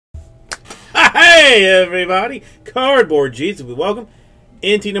Hey everybody, Cardboard Jesus, welcome.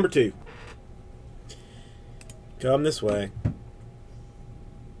 NT number 2. Come this way.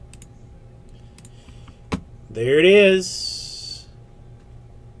 There it is.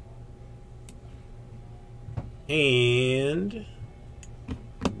 And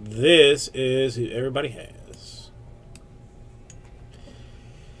this is who everybody has.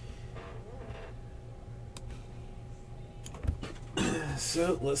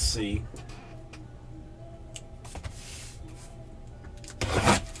 So let's see.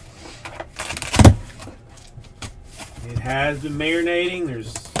 It has been marinating.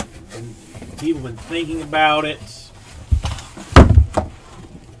 There's people been thinking about it.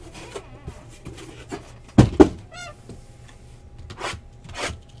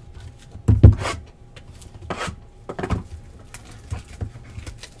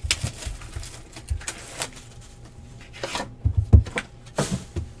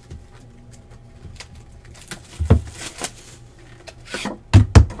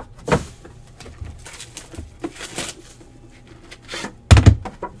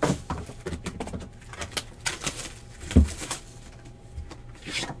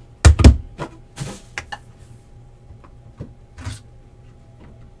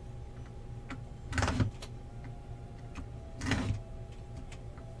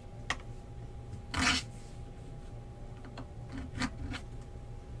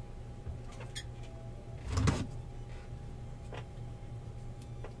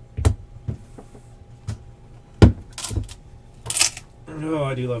 Oh,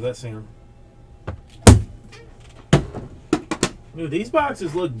 I do love that sound. Ooh, these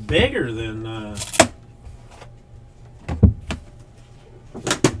boxes look bigger than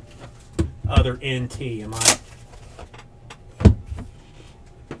other NT. Am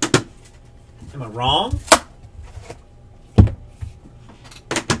I wrong?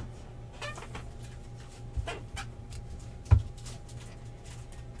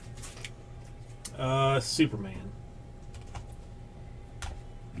 Superman.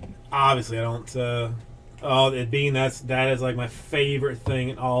 Obviously, I don't. Oh, it being that is like my favorite thing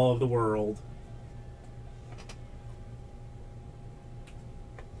in all of the world.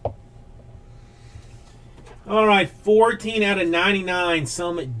 All right, 14 out of 99.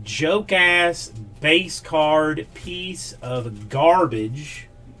 Some joke ass base card piece of garbage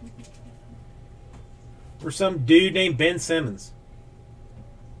for some dude named Ben Simmons.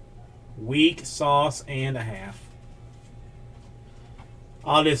 Weak sauce and a half.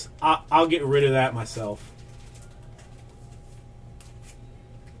 I'll get rid of that myself.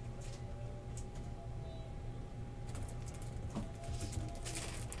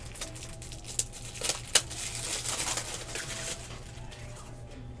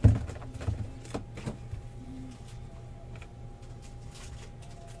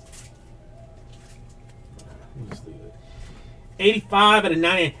 Just leave it. 85 out of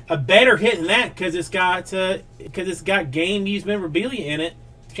 90. A better hit than that because it's got game used memorabilia in it.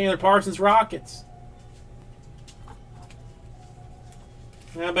 Chandler Parsons Rockets.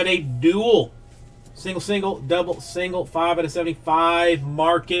 How about a dual? Single, double, single, 5 out of 75.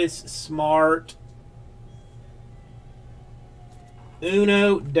 Marcus Smart.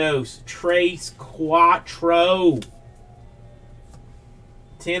 Uno, dos, Trace Quattro.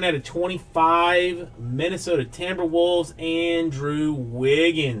 10 out of 25. Minnesota Timberwolves. Andrew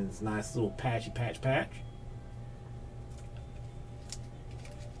Wiggins. Nice little patch.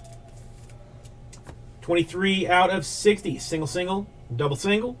 23 out of 60. Single, double,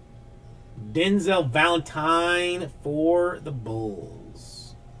 single. Denzel Valentine for the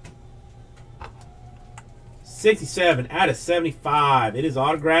Bulls. 67 out of 75. It is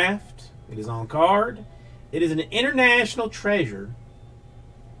autographed. It is on card. It is an international treasure.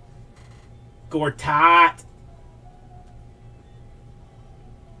 Gortat.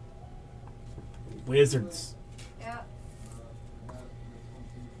 Wizards. Yeah.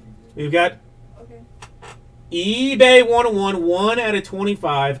 We've got Okay. eBay 101, 1 out of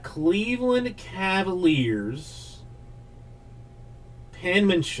 25. Cleveland Cavaliers.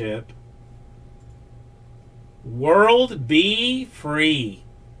 Penmanship. World Be Free.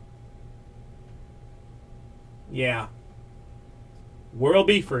 Yeah. World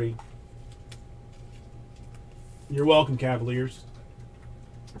Be Free. You're welcome, Cavaliers.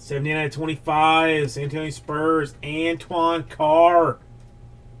 17 out of 25. San Antonio Spurs. Antoine Carr.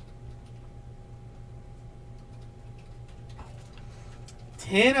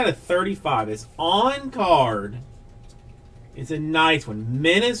 10 out of 35. It's on card. It's a nice one.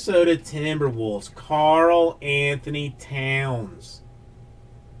 Minnesota Timberwolves. Karl Anthony Towns.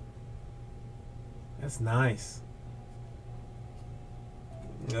 That's nice.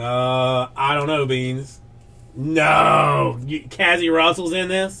 I I don't know, Beans. No, Cassie Russell's in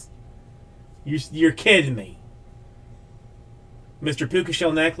this. You're kidding me. Mr. Puka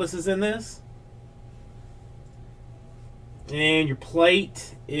Shell Necklace is in this. And your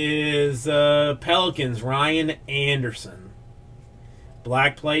plate is Pelicans, Ryan Anderson.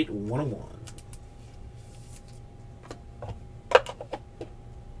 Black plate, 101.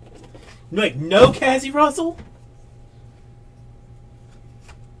 Like, no Cassie Russell?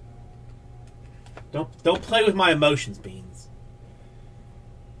 Don't play with my emotions, Beans.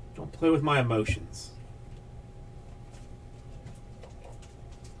 Don't play with my emotions.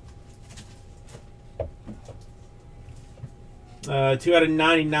 $2 out of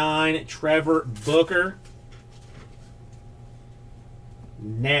 99, Trevor Booker.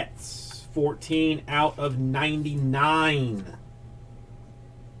 Nets, 14 out of 99.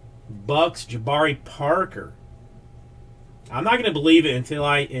 Bucks, Jabari Parker. I'm not going to believe it until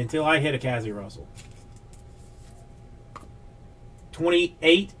I hit a Cassie Russell.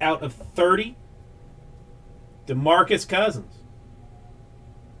 28 out of 30. DeMarcus Cousins.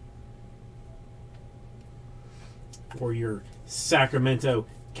 For your Sacramento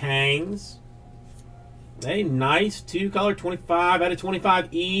Kings. A nice 2-color 25 out of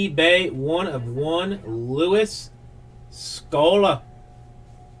 25 eBay 1 of 1 Louis Scola.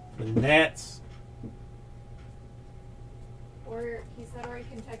 The Nets. Or he said, or he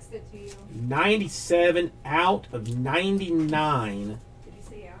can text it to you. 97 out of 99. Did you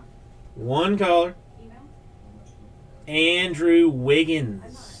say yeah? 1 color. Email? Andrew Wiggins.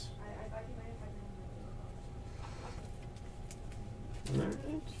 I'm not. I thought you might have had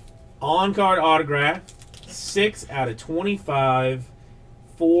him. On-card autograph. 6 out of 25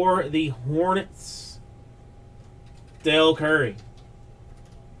 for the Hornets. Del Curry.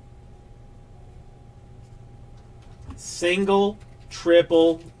 Single,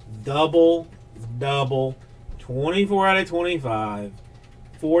 triple, double, 24 out of 25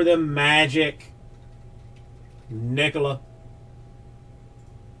 for the Magic. Nikola.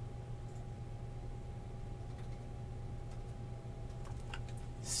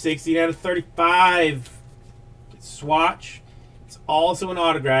 $16 out of 35. Swatch. It's also an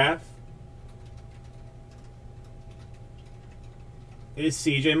autograph. It is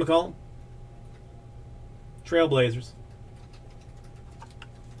CJ McCollum. Trailblazers.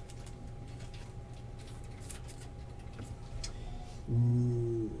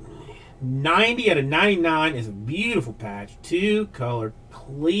 $90 out of 99 is a beautiful patch. 2-color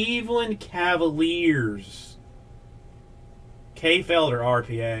Cleveland Cavaliers. K. Felder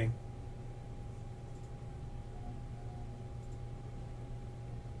RPA.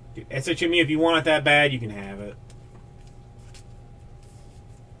 Dude, SHME, if you want it that bad, you can have it.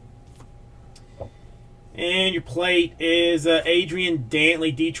 And your plate is Adrian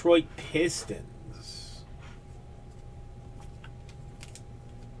Dantley, Detroit Pistons.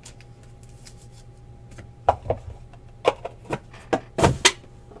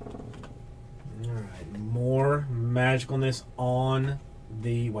 Alright, more magicalness on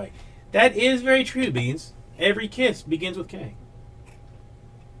the way. That is very true, Beans. Every kiss begins with K.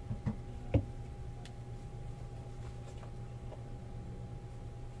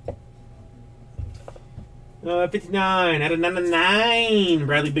 $59 out of 99.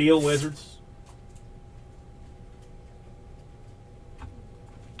 Bradley Beal, Wizards.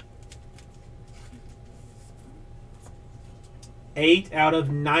 $8 out of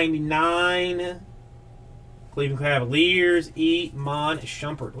 99. Cleveland Cavaliers, Iman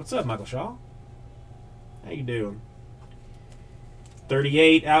Shumpert. What's up, Michael Shaw? How you doing?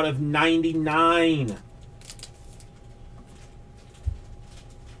 38 out of 99.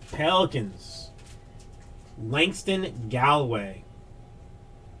 Pelicans. Langston Galloway.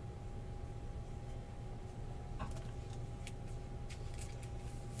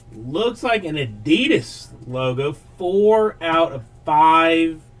 Looks like an Adidas logo. 4 out of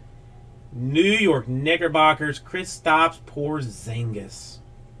 5. New York Knickerbockers. Kristaps Porzingis.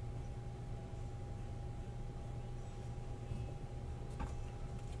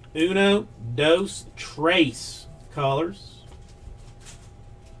 Uno, dos, tres colors.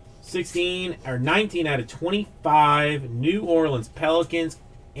 19 out of 25. New Orleans Pelicans.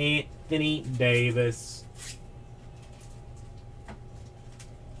 Anthony Davis.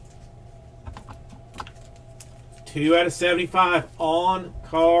 $2 out of 75 on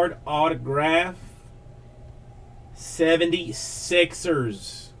card autograph.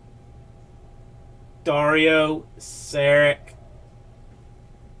 76ers. Dario Saric.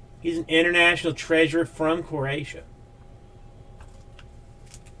 He's an international treasure from Croatia.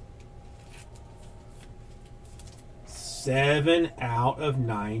 7 out of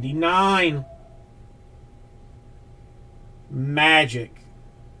 99. Magic.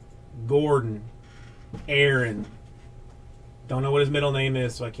 Gordon. Aaron. Don't know what his middle name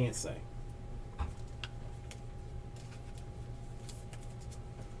is, so I can't say.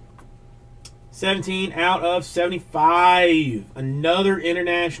 $17 out of 75. Another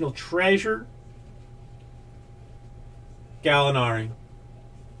international treasure. Gallinari.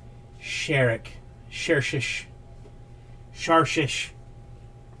 Sherrick. Shershish. Sharshish.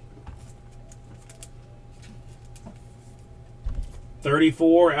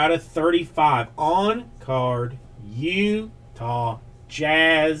 $34 out of 35. On card. Utah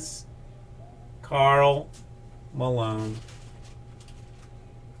Jazz. Karl Malone.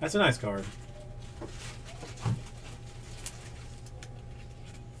 That's a nice card.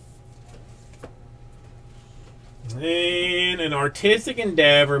 And an artistic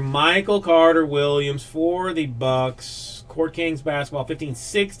endeavor, Michael Carter Williams for the Bucks. Court Kings basketball,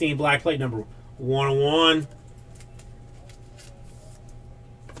 15-16, black plate number 101.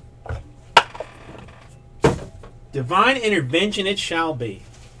 Divine intervention it shall be.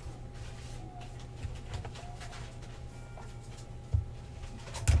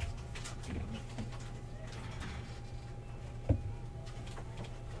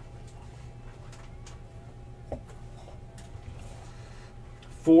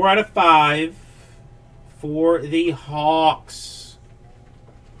 Four out of 5 for the Hawks.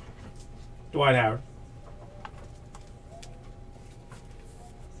 Dwight Howard.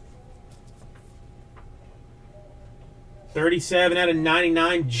 $37 out of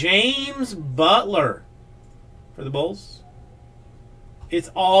 99. James Butler for the Bulls.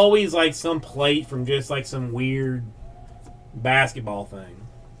 It's always like some plate from just like some weird basketball thing.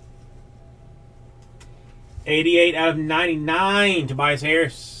 88 out of 99. Tobias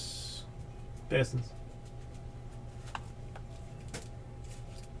Harris. Pistons.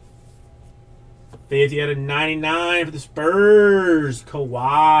 $50 out of 99 for the Spurs.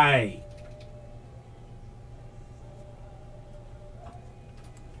 Kawhi.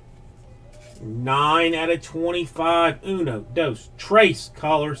 $9 out of 25. Uno, dos, trace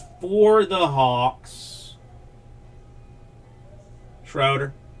colors for the Hawks.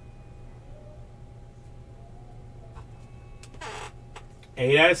 Schroeder.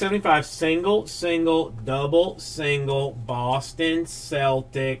 8 out of 75. Single, single, double, single. Boston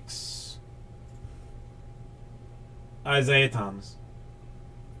Celtics. Isaiah Thomas.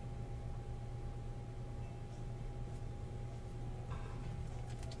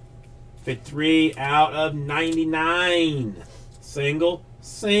 Fit 3 out of 99. Single,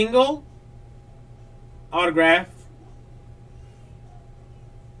 single. Autograph.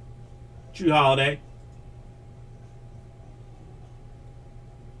 Drew Holiday.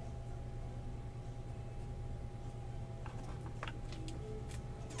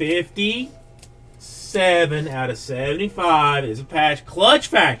 $57 out of 75 is a patch. Clutch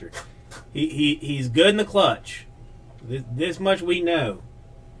factor. He's good in the clutch. This much we know.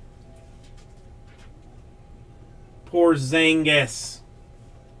 Porzingis.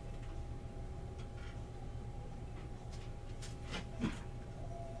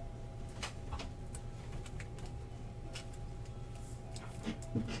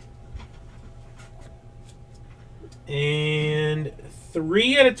 And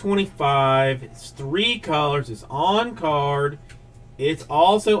 3 out of 25. It's 3 colors. It's on card. It's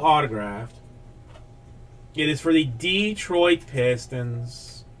also autographed. It is for the Detroit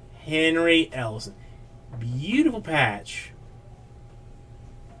Pistons. Henry Ellison. Beautiful patch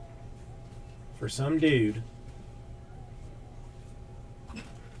for some dude.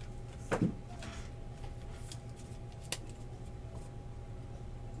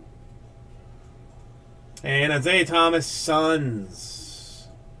 And Isaiah Thomas Suns.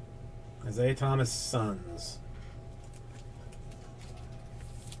 Isaiah Thomas Suns.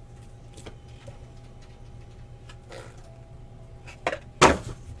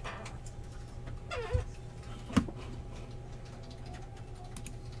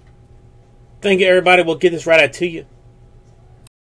 Thank you, everybody. We'll get this right out to you.